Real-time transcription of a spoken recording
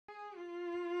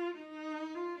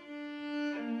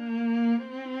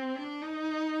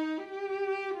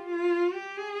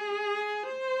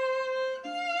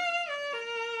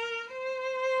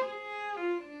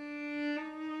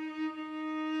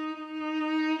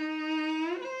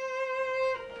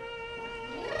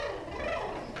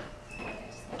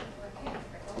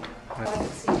How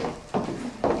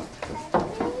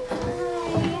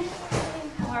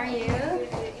are you?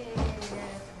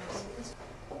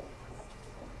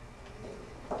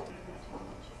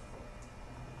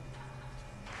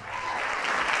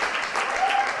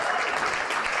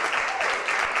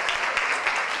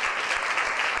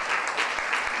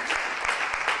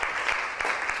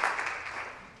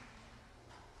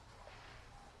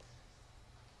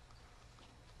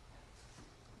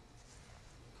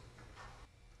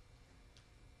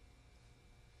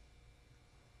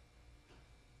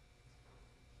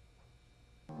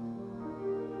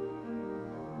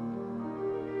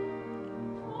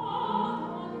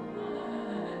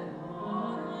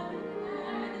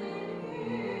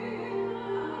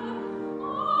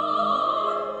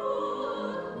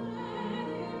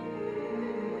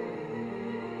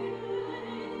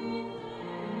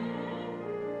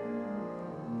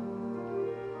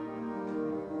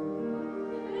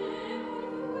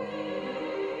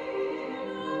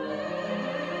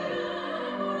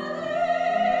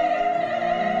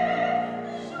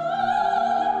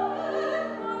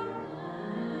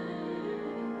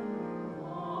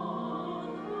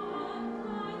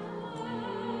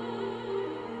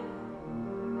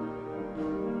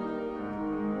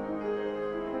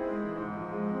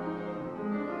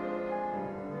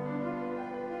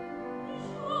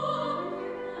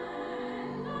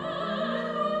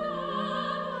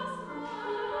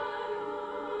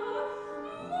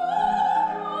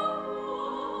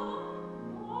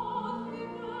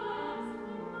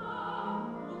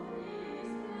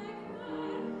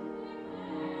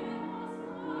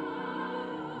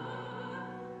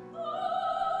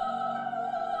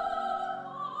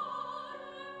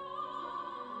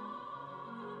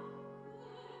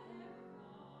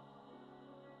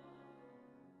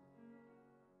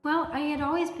 Well, I had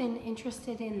always been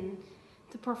interested in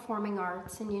the performing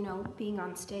arts and, being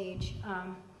on stage.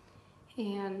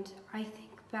 And I think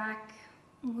back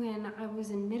when I was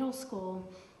in middle school,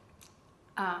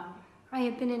 I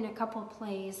had been in a couple of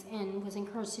plays and was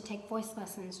encouraged to take voice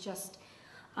lessons just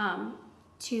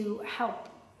to help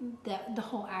the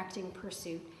whole acting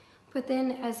pursuit. But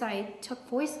then as I took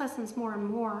voice lessons more and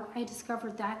more, I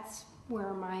discovered that's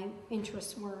where my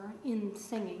interests were in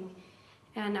singing.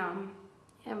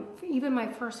 And even my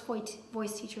first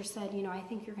voice teacher said, I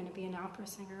think you're going to be an opera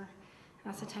singer.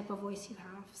 That's the type of voice you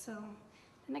have. So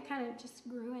then I kind of just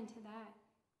grew into that.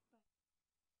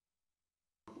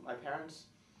 My parents,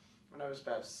 when I was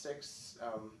about 6,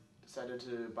 decided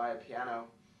to buy a piano,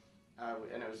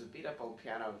 and it was a beat-up old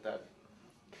piano that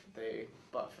they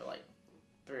bought for like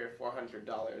 $300 or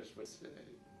 $400.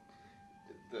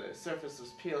 The surface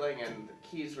was peeling and the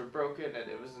keys were broken, and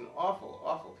it was an awful,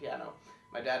 awful piano.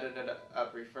 My dad ended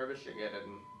up refurbishing it,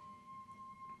 and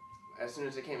as soon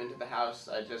as it came into the house,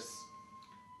 I just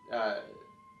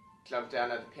jumped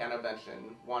down at the piano bench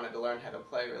and wanted to learn how to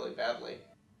play really badly.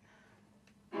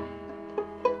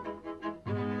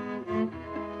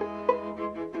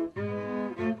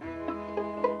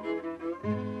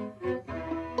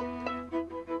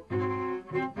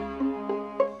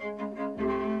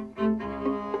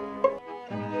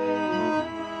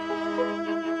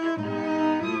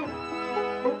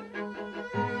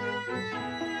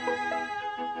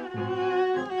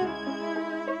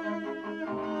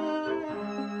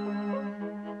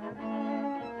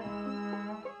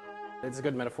 It's a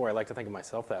good metaphor. I like to think of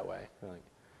myself that way.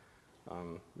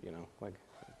 Like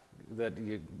that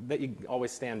you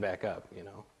always stand back up,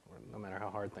 no matter how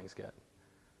hard things get.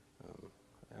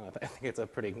 I think it's a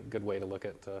pretty good way to look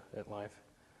at life.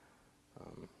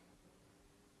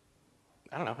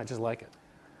 I don't know. I just like it.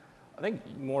 I think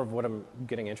more of what I'm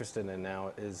getting interested in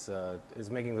now is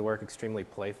making the work extremely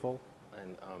playful,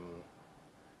 and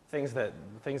things that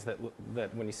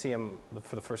when you see them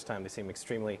for the first time, they seem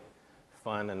extremely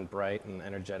fun and bright and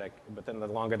energetic, but then the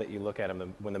longer that you look at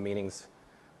them, when the meanings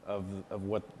of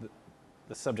what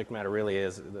the subject matter really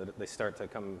is, they start to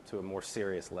come to a more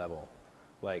serious level.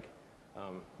 Like,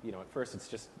 at first it's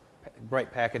just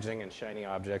bright packaging and shiny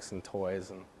objects and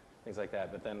toys and things like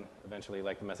that, but then eventually,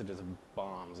 like, the messages of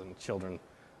bombs and children,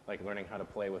 like, learning how to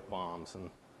play with bombs,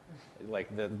 and like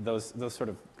those sort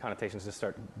of connotations just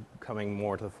start coming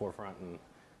more to the forefront, and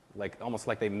almost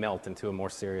like they melt into a more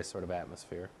serious sort of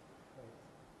atmosphere.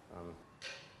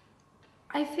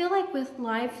 I feel like with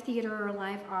live theater or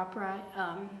live opera,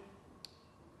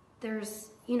 there's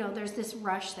this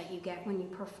rush that you get when you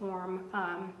perform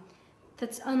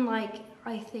that's unlike,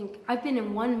 I think, I've been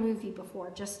in one movie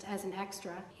before just as an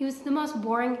extra. It was the most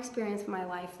boring experience of my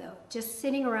life, though, just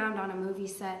sitting around on a movie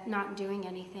set, not doing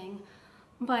anything.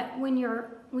 But when you're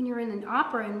in an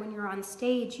opera and when you're on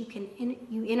stage,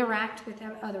 you interact with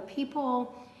other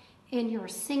people, and you're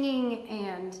singing,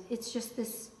 and it's just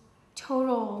this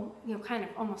total, kind of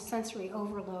almost sensory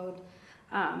overload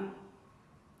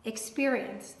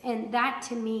experience. And that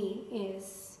to me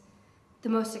is the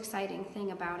most exciting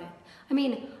thing about it. I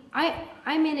mean,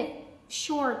 I'm in it,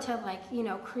 sure, to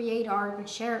create art and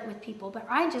share it with people, but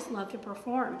I just love to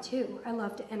perform too. I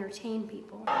love to entertain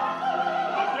people.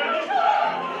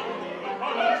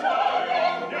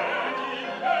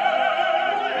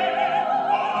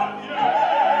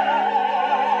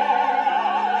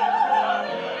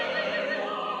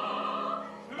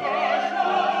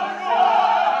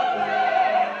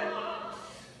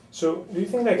 So, do you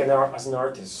think, as an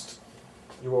artist,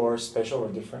 you are special or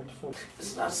different?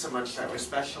 It's not so much that we're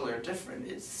special or different.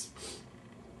 It's,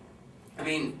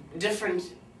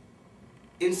 different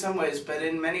in some ways, but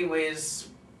in many ways,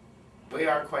 we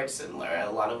are quite similar. A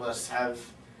lot of us have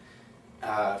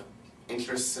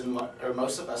interests in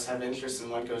most of us have interests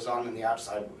in what goes on in the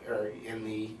outside, or in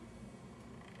the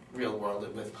real world,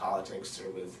 with politics or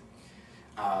with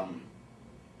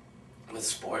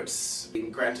sports.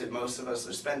 Granted, most of us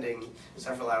are spending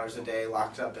several hours a day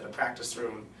locked up in a practice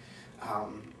room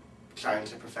trying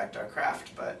to perfect our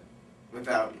craft, but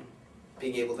without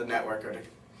being able to network or to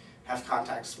have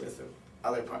contacts with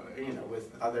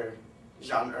with other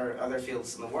genre or other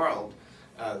fields in the world,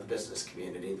 the business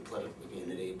community, the political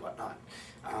community, whatnot.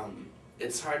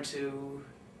 It's hard to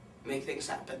make things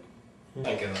happen.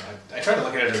 I try to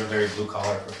look at it as a very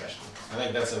blue-collar profession. I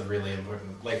think that's a really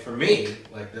important, for me,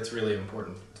 that's really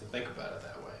important to think about it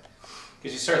that way.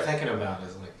 Because you start thinking about it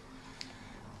as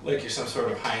like you're some sort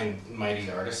of high and mighty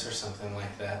artist or something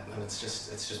like that, and it's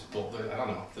just I don't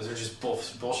know, those are just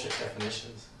bullshit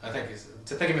definitions. I think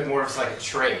to think of it more as like a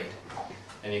trade,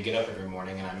 and you get up every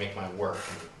morning and I make my work,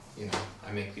 and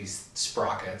I make these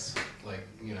sprockets,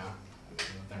 they're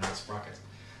not sprockets.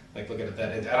 Look at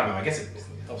that. I don't know. I guess it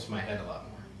helps my head a lot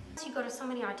more. Once you go to so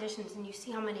many auditions and you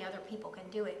see how many other people can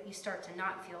do it, you start to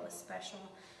not feel as special,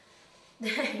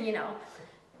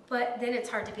 But then it's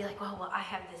hard to be like, well, I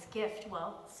have this gift.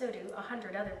 Well, so do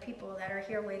 100 other people that are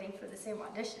here waiting for the same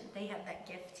audition. They have that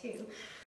gift too.